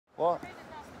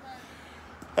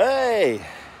Hey,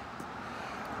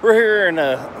 we're here in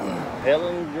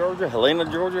Helena,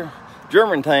 Georgia,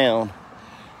 Germantown.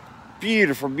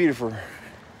 Beautiful, beautiful.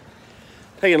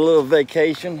 Taking a little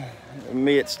vacation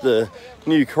amidst the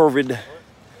new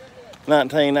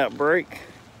COVID-19 outbreak.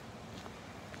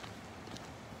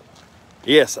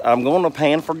 Yes, I'm going to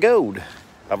pan for gold.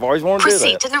 I've always wanted to do that.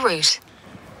 Proceed to the route.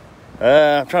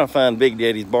 I'm trying to find Big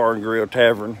Daddy's Bar and Grill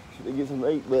Tavern to get something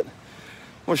to eat, but I'm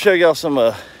going to show y'all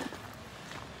some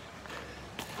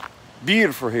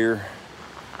beautiful here.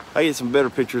 I get some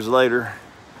better pictures later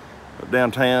of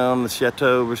downtown, the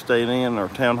chateau we're staying in, our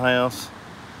townhouse.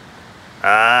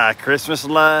 Christmas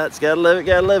lights, gotta love it,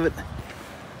 gotta love it. I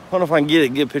don't know if I can get a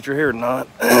good picture here or not.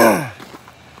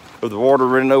 With the water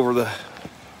running over the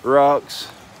rocks.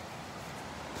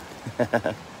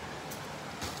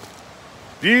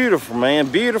 Beautiful,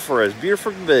 man, beautiful, as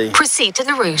beautiful can be. Proceed to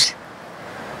the route.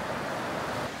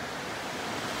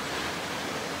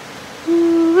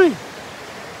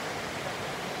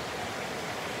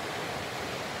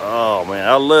 Oh man,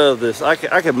 I love this. I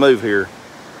could move here.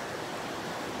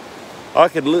 I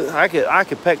could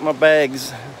pack my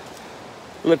bags,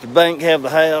 let the bank have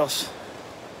the house,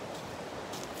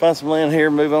 find some land here,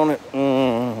 move on it.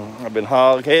 I've been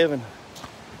hog heaven.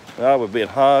 I would be in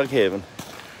hog heaven.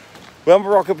 Well, I'm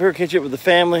gonna walk up here, catch up with the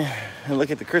family, and look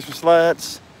at the Christmas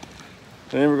lights.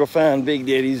 And then we're gonna find Big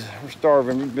Daddy's. We're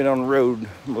starving. We've been on the road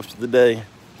most of the day.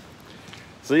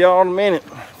 See y'all in a minute.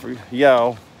 For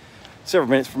y'all, several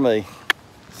minutes for me.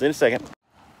 See you in a second.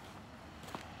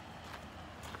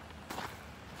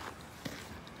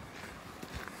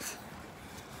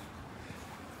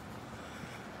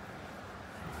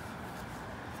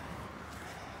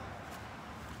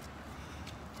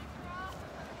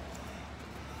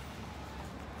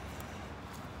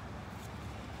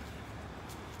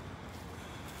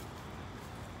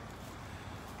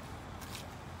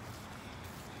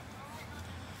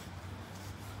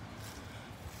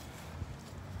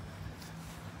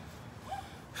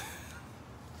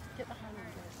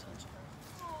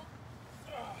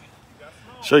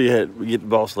 Show you how we get the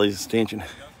boss lady's attention.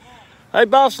 Hey,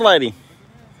 boss lady.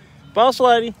 Boss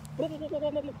lady.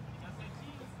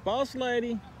 Boss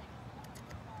lady.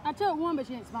 I took one, but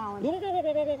she ain't smiling.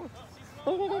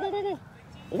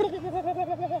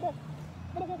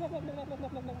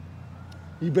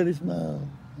 You better smile.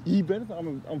 You better.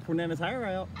 I'm pulling down his hair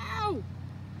out. Ow!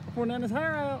 I'm pulling down his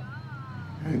hair out.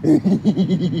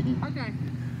 Okay.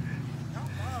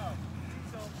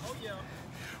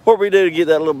 What we do to get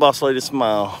that little boss lady to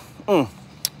smile? You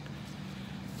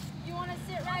want to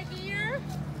sit right here?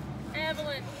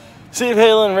 Evelyn. City of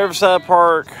Helen, Riverside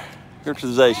Park,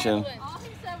 utilization.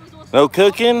 No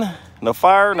cooking, no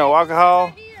fire, no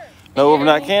alcohol, no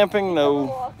overnight camping,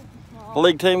 no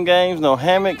league team games, no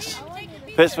hammocks.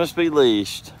 Pets must be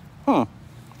leashed. No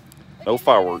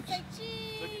fireworks.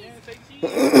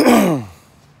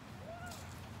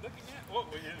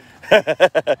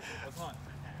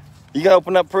 You gotta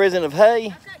open up a present of hay.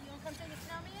 You want to come see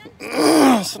the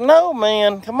snowman?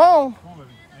 Snowman, come on. Down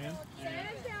here.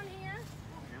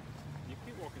 You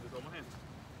keep walking this on my hand.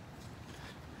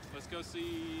 Let's go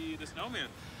see the snowman.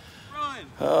 Run!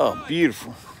 Oh, run.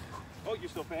 beautiful. Oh, you're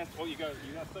so fast. Oh, you got to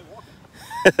stay walking.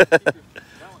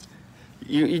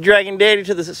 You dragging Daddy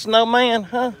to the snowman,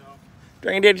 huh?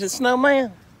 Dragging Daddy to the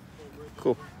snowman?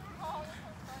 Cool.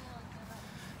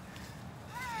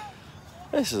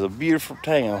 This is a beautiful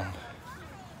town.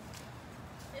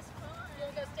 It's fun. You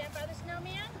want to go stand by the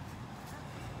snowman?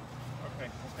 Okay,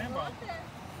 stand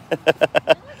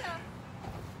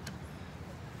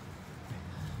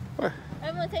by.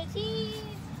 Evelyn, say cheese.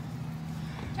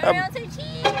 Turn around, say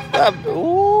cheese.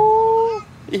 Ooh,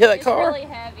 you hear that car? It's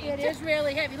really heavy. It is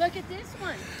really heavy. Look at this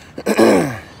one.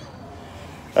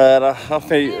 I'll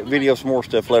video some more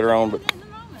stuff later on, but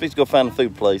let's go find a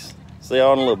food place. See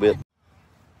y'all in a little bit.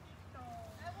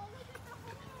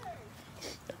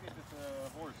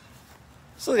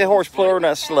 Let's look at horse plural in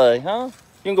that sleigh, huh? You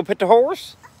can go pet the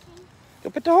horse?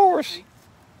 Go pet the horse.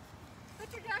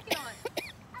 Put your jacket on.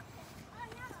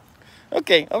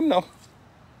 Okay, oh no.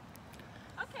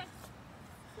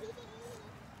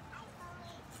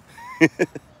 Okay.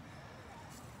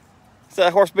 Is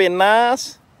that horse being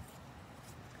nice?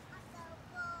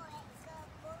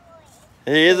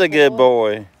 He is a good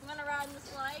boy. You want to ride in the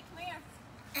sleigh? Come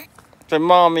here. So,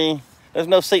 Mommy, there's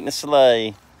no seat in the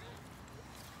sleigh.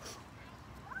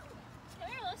 Come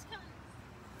here, let's come.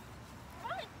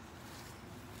 Run.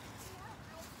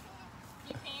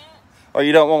 You can't? Or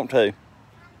you don't want to?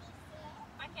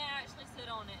 I can't actually sit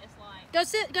on it. It's like.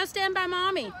 Go stand by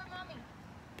Mommy.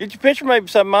 Get your picture made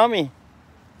beside Mommy. Okay.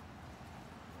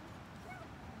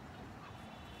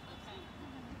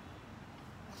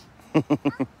 She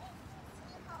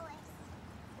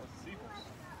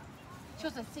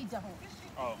was a sea devil.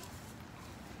 Oh.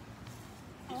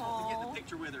 He's supposed to get in the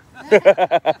picture with her.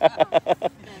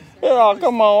 Oh,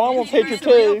 come on. I want a picture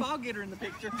too. I'll get her in the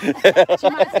picture. She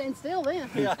might stand still then.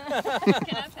 Yeah. Can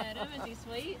I pet him? Is he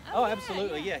sweet? Oh,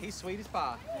 absolutely. Yeah, he's sweet as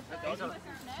pie.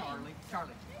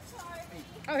 Charlie.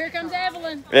 Oh, here comes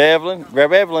Evelyn. Evelyn,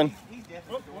 grab Evelyn. He's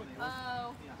definitely going in.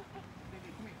 Oh.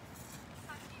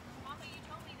 Mama, you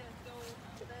told me to go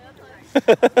to the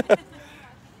other.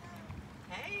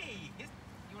 Hey,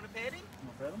 you want to pet him?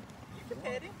 You can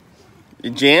pet him. You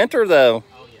gentle though.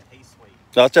 Oh yeah, he's sweet.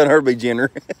 I was trying her to be gentle.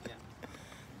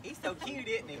 He's so cute,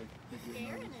 isn't he?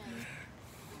 Scaring him.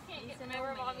 You can't get,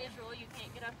 remember Mommy's rule, you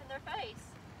can't get up in their face.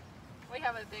 We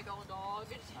have a big old dog.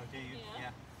 Oh, do you?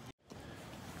 Yeah.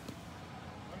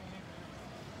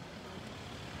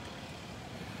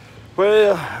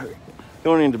 Well,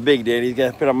 going into Big Daddy's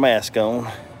got to put a mask on.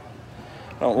 I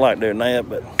don't like doing that,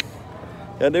 but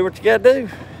gotta do what you gotta do.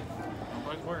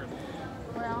 Nobody's wearing it.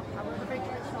 Well, I was a big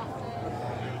kid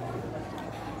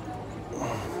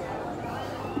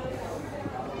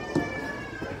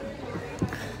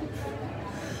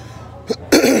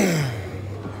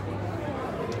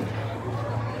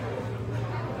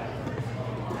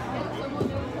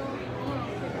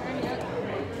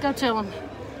Go tell him.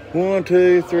 1,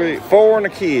 2, 3, 4 and a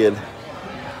kid.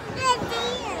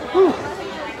 Whew.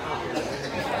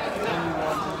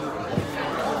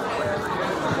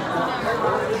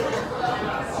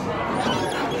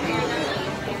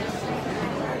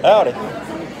 Howdy.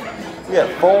 You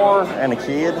got 4 and a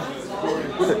kid?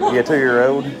 Yeah,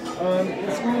 2-year-old.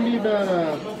 It's going to be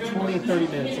about 20, 30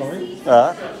 minutes, all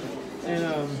right? And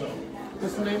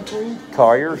what's the name for you?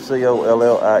 Collier,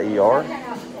 C-O-L-L-I-E-R.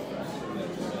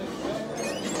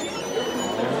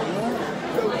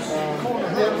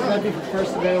 That'd be for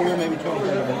first available, maybe 20,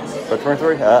 30 minutes. About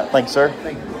 23? Thank you, sir.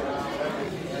 Thank you.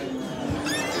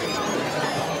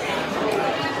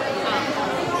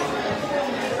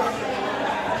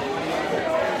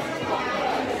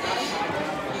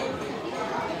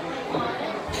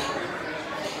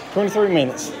 $23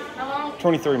 minutes. How long?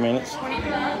 23 minutes. 23.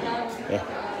 Yeah.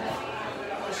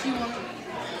 She wants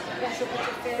to put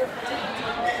your feet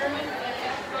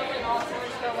and also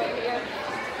just go right here.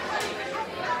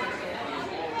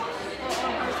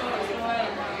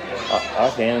 I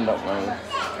can, don't know. You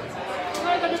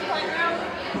want to go to the playground?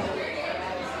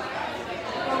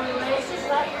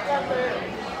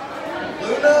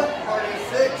 Luna, party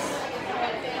 6.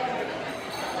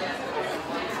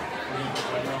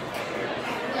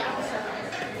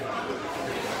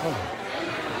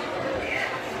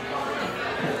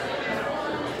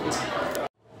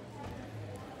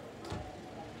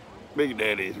 Big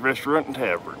Daddy's Restaurant and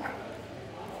Tavern.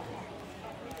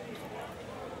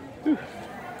 Whew.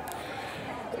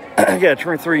 I got a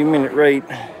 23-minute rate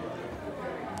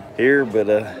here, but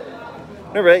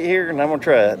never ate here, and I'm gonna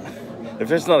try it.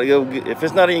 If it's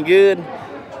not any good,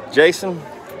 Jason,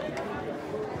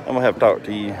 I'm gonna have to talk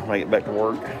to you when I get back to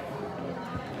work.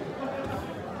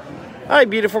 Hi,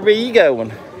 beautiful bee, you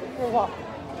going? We're walking.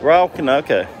 Walking,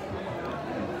 okay.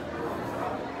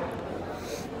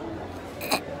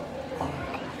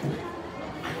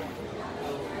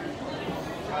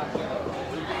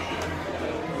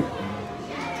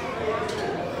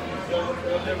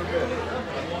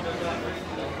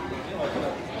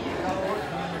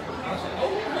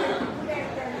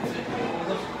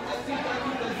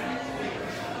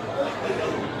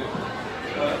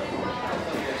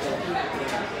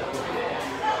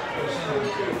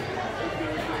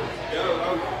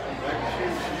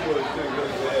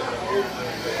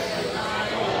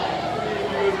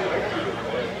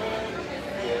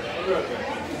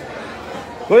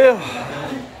 Well,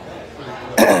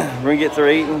 we're gonna get through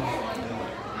eating.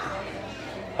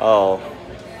 I'll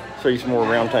show you some more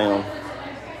around town.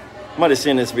 Might just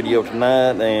send this video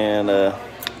tonight and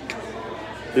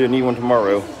do a new one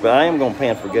tomorrow. But I am gonna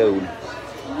pan for gold.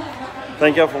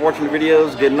 Thank y'all for watching the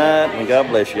videos. Good night and God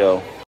bless y'all.